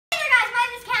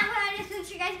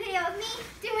nice video of me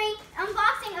doing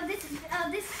unboxing of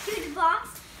this huge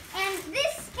box. And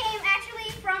this came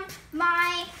actually from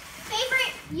my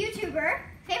favorite YouTuber.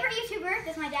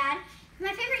 That's my dad. My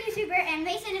favorite YouTuber, and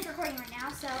Mason is recording right now,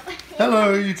 so.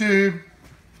 Hello, YouTube.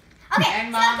 Okay.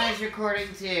 And Mom is recording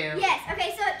too. Yes.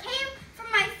 Okay. So it came from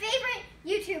my favorite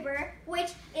YouTuber,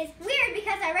 which is weird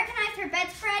because I recognized her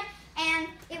bedspread, and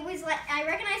it was like I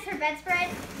recognized her bedspread,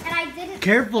 and I didn't.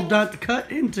 Careful not to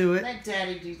cut into it. Let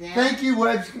Daddy do that. Thank you,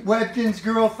 Webkinz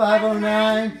Girl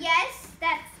 509. Yes.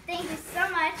 Thank you so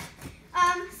much.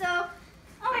 So.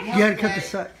 Oh my You God. gotta cut the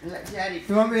side. Let Daddy.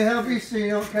 You want me to help you so you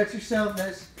don't cut yourself?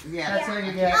 That's how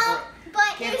you get. But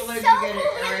Can't it was believe so you get cool.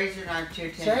 an eraser on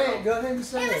your Say it. Go ahead and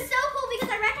say It was it. so cool because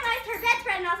I recognized her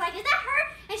bedspread, and I was like, "Is that her?"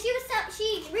 And she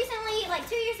recently, like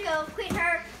 2 years ago, quit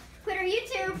her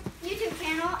YouTube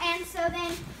channel, and so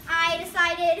then I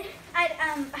decided I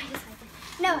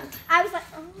was like,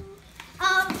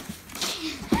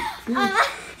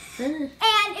 and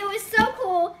it was so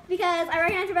cool because I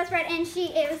recognized her bedspread, and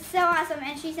it was so awesome,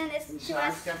 and she sent this to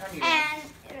us and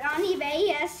on eBay,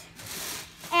 yes.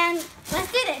 And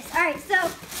let's do this. All right, so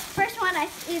first one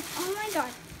is, oh my God.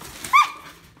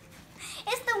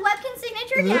 It's the Webkinz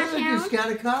signature Look, down. it's got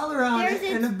a collar on it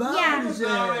and a bow in his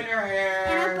Bow in head. her hair.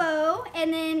 And a bow,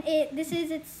 and then this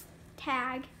is its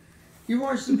tag. You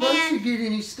weren't supposed to get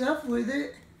any stuff with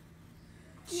it.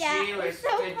 Yeah, She was it's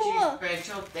so cool.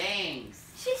 special things.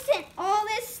 She sent all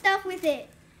this stuff with it.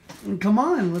 Come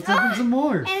on, let's open some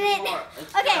more. And then,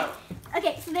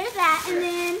 okay, so there's that, and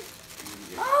then,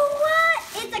 oh what?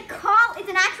 It's a collar. It's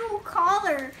an actual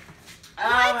collar. Oh,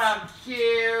 how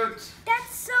cute.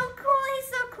 That's so cool. He's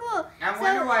so cool. I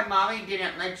wonder why Mommy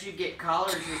didn't let you get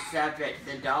collars and stuff at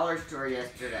the dollar store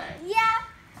yesterday. Yeah.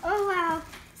 Oh wow.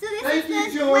 So this Thank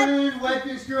is you, Jordan.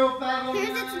 Webkinz Girl 509.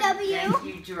 Here's its W. Thank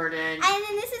you, Jordan. And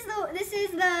then this is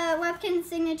the Webkinz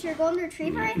signature golden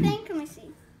retriever, I think. Let me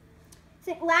see.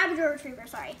 Labrador retriever.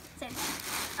 Sorry. Same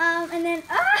thing. And then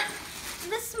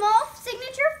the small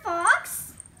signature fox.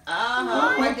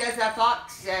 What does a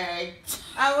fox say?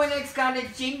 Oh, and it's got a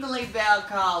jingly bell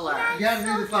collar. That's You gotta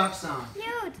so do the fox song.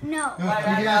 cute. No. What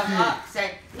does a fox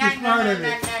say? No.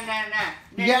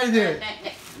 You gotta do it.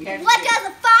 What does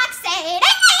a fox say?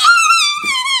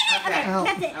 Okay, Ow.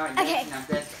 that's it. Okay. Now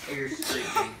that's ear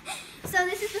screeching. So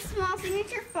this is the small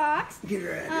signature fox. Get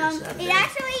her address out of It there.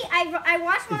 actually, I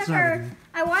watched one It's of not her. good.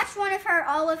 I watched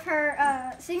all of her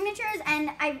signatures,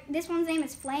 and this one's name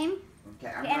is Flame.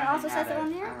 Okay, And it also says it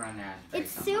on there. I'm running out of space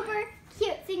It's on super mine.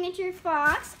 cute signature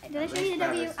fox. Did I show you the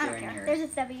W? Let's I don't do care. yours. There's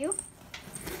its W.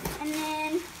 And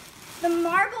then the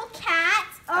marble cat.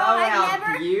 Oh, how I've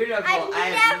never beautiful. I've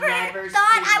never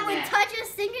thought I seen would that. touch a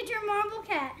signature marble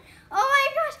cat. Oh my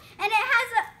gosh! And it has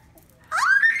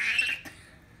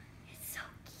it's so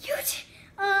cute.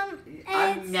 And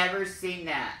I've never seen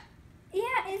that. yeah,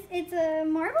 it's a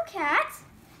marble cat.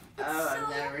 It's I've so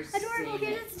never adorable. seen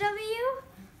Here's it. its W.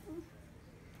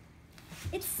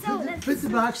 It's so. Put the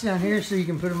box down here so you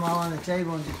can put them all on the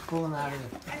table and just pull them out of the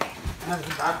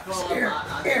box.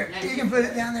 Here, you can put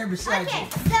it down there beside Okay,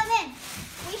 you. so then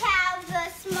we have the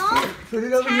small. Put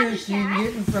it over here tabby so you can cat.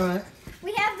 get in front.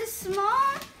 We have the small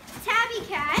tabby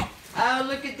cat. Oh,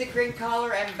 look at the green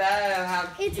collar and bow. How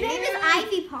cute. Its name is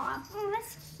Ivy Paw. Oh,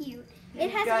 that's cute. It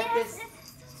It's has. got It has this-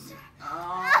 Oh,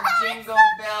 Oh, it's jingle so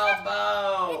bell cute.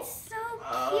 bow. It's so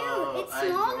cute. Oh, It's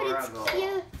small, but adorable. it's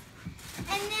cute.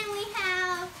 And then we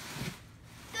have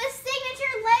the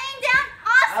signature laying down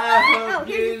ocelot. Oh,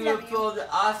 here's its W. beautiful. The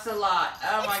ocelot.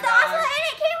 Oh, It's my the ocelot, gosh. and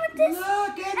it came with this.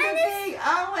 Look at and the this- big.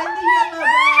 Oh, and the yellow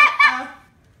bell.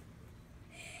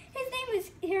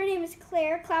 Her name is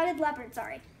Claire. Clouded leopard.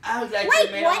 Sorry. Oh, that's Wait,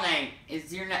 your middle what? name.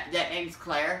 That name's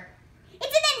Claire? It's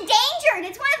an endangered.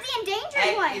 It's one of the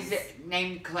endangered ones. Is it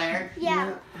named Claire?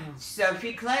 Yeah.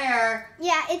 Sophie Claire.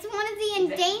 Yeah, it's one of the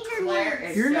endangered Claire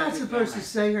ones. is You're not Sophie supposed to Claire.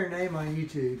 say her name on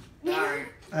YouTube. Sorry.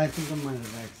 I think I might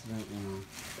have accidentally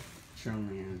shown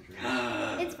the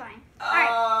address. It's fine. Alright.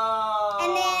 Oh.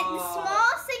 And then the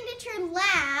small signature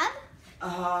lab.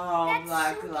 Oh, That's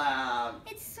Black so- Lab.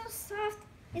 It's so soft.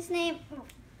 His name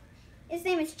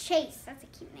is Chase. That's a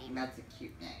cute name. That's a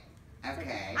cute name.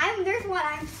 Okay. There's one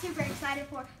I'm super excited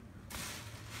for.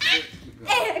 Keep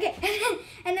going. Okay.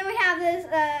 And then we have this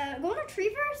golden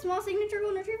retriever, small signature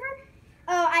golden retriever.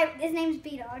 Oh, his name's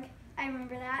B-Dog. I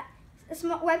remember that. A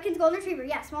small Webkinz golden retriever.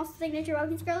 Yeah, small signature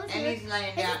Webkinz golden retriever. And he's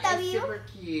laying Is down. it W? It's super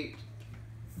cute.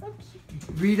 So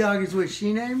cute. B-Dog is what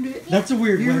she named it? That's a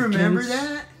weird You Webkinz. remember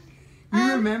that?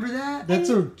 You remember that? That's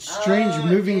a strange Oh,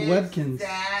 moving is Webkinz.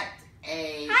 that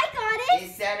a... Hi,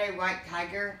 Goddess. Is that a white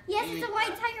tiger? Yes, it's a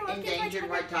white tiger. Webkinz Endangered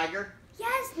white tiger?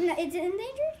 Yes. No, it's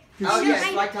endangered? Oh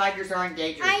yes, white tigers are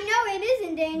endangered. I know it is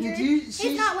endangered. It's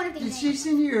not one of the Did she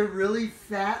send you a really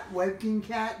fat Webkinz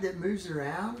cat that moves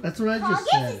around? That's what I just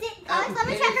August, said. is it? August, let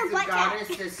me check her butt count. The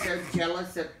goddess that's so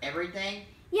jealous of everything.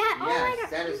 Yeah. Oh my Yes,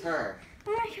 god. that is her.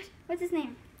 Oh my gosh. What's his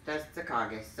name? That's the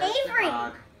goddess. That's Avery. the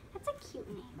dog. That's a cute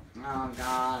name. Oh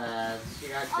goddess, she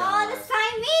got jealous. Oh, the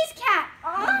Siamese cat.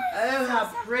 Oh, how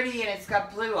so pretty, and it's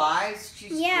got blue eyes.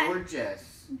 She's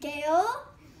gorgeous. Dale,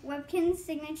 Webkinz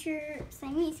signature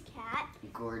Siamese cat.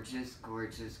 Gorgeous,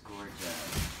 gorgeous,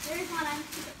 gorgeous. There's one.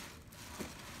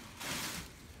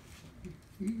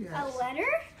 You A guys. letter?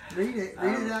 Read it.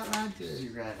 Read it out loud to us. She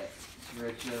read it. She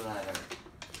read your letter.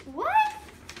 What?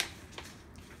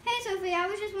 Hey Sophie, I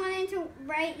was just wanting to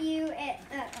write you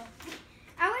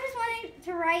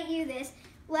write you this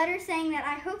letter saying that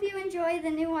I hope you enjoy the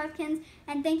new Webkinz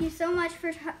and thank you so much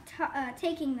for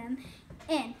taking them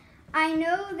in. I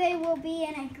know they will be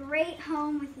in a great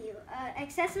home with you.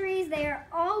 Accessories they're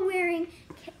all wearing.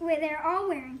 What does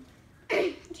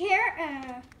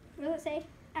it say?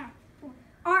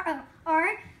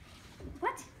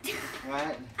 What?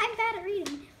 What? I'm bad at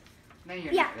reading. No,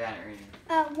 you're not bad at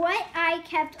reading. What I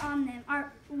kept on them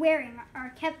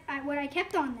what I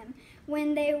kept on them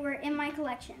when they were in my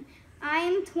collection. I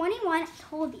am 21. I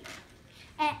told you.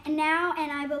 And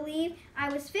I believe I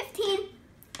was 15.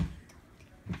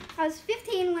 I was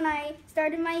 15 when I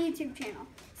started my YouTube channel.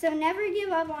 So never give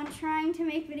up on trying to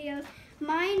make videos.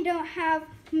 Mine don't have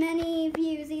many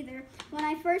views either when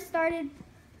I first started.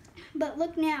 But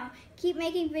look now, keep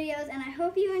making videos, and I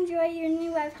hope you enjoy your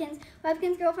new Webkinz,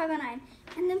 Webkinz Girl 509.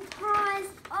 And then pause.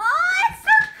 Oh, it's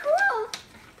so cool!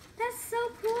 That's so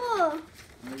cool.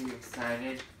 Are you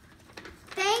excited?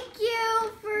 Thank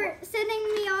you for sending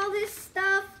me all this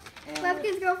stuff.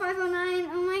 Webkinz Girl 509.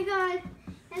 Oh my god,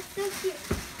 that's so cute.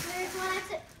 There's one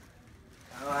that's it.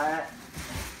 What?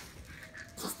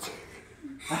 It's so cute.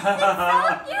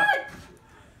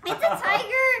 It's a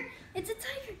tiger. It's a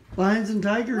tiger. Lions and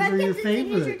tigers are your Webkinz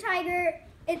favorite. signature tiger.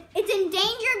 It's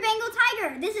endangered Bengal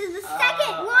tiger. This is the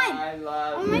second one. I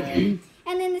love Oh my it. god.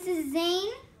 And then this is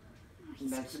Zane. Oh,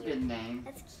 he's That's cute. a good name.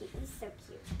 That's cute. He's so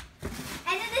cute.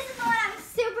 And then this is the one I'm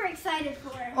super excited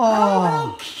for. Oh,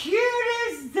 how cute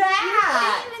is You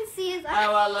that? can't even see his eyes.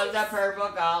 Oh, I love that purple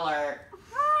color.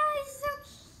 Oh, he's so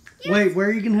cute. Wait, where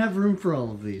are you going to have room for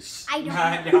all of these? I don't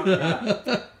I know. don't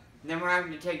know. Then we're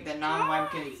having to take the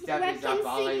non-Webkinz stuffies off Webkinz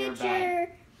all of your bag.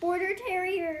 signature border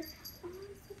terrier. Oh,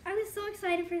 I was so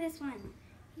excited for this one.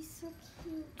 He's so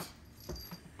cute.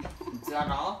 Is that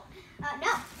all?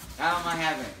 No. Oh my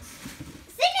heavens.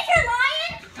 Signature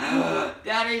lion.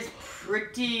 That is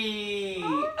pretty.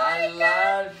 Oh my I God.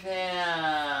 love Oh him.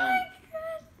 my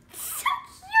god. So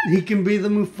cute. He can be the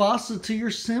Mufasa to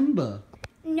your Simba.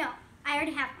 No, I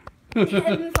already have one.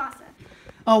 Mufasa.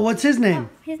 Oh, what's his name?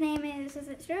 Oh, his name is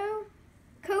it show?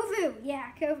 Kovu. Yeah,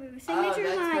 Kovu. Oh,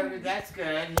 Signature lion. that's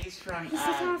good. He's from He's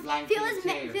so soft. Lion Feel King his,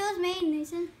 2. feel his mane,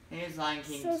 Mason. He is Lion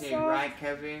King So 2, soft. right,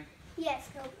 Kobe? Yes,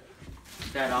 Kovu.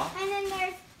 Is that all? And then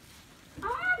there's the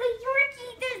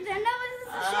Yorkie. There's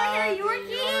the short-haired the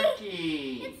Yorkie.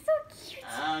 Yorkie. It's so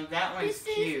cute. That one's This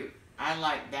is- cute. I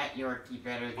like that Yorkie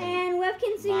better than. And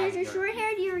Webkinz signature Yorkie.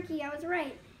 short-haired Yorkie. I was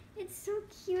right. It's so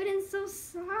cute and so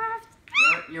soft.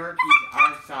 Yorkies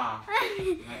are soft.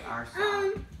 They are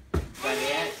soft. Is that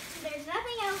it? There's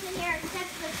nothing else in here except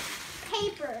the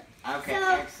paper. Okay, So,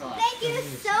 excellent. thank you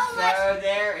so much. So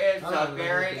there is a Oh,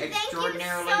 very thank you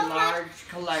extraordinarily so much. large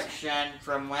collection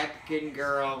from Webkinz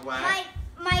Girl. My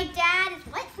dad is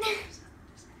what?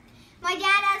 My dad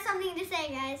has something to say,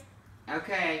 guys.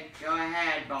 Okay, go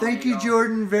ahead, Bald Thank you, Eagle.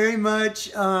 Jordan, very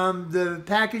much. The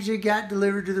package that got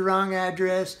delivered to the wrong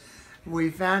address, we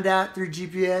found out through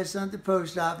GPS on the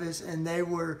post office, and they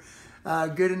were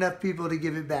good enough people to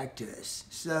give it back to us.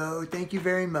 So thank you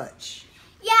very much.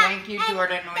 Yeah. Thank you, and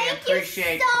Jordan. We thank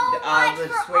appreciate you so much the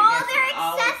for all sweetness their of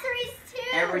all of accessories too.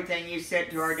 everything you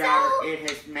sent to our So- daughter. It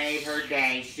has made her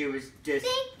day. She was just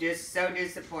Thank- so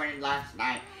disappointed last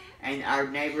night, and our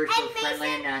neighbors And were friendly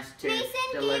Mason- enough to Mason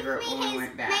deliver it gave me when we his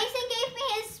went back. Mason gave me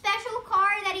his special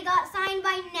card that he got signed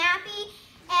by Nappy,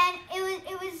 and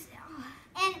it was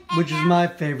and Which is now- my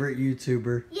favorite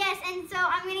YouTuber. Yes, and so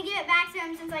I'm gonna give it back to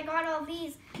him since I got all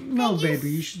these. No, Thank you baby,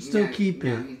 you should still keep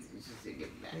it. He's just a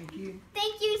good man. Thank you.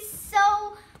 Thank you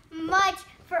so much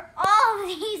for all of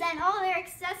these and all their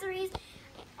accessories.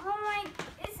 Oh my,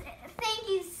 thank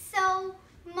you so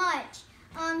much.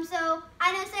 So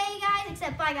I don't say you guys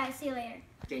except bye guys. See you later.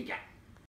 Good job.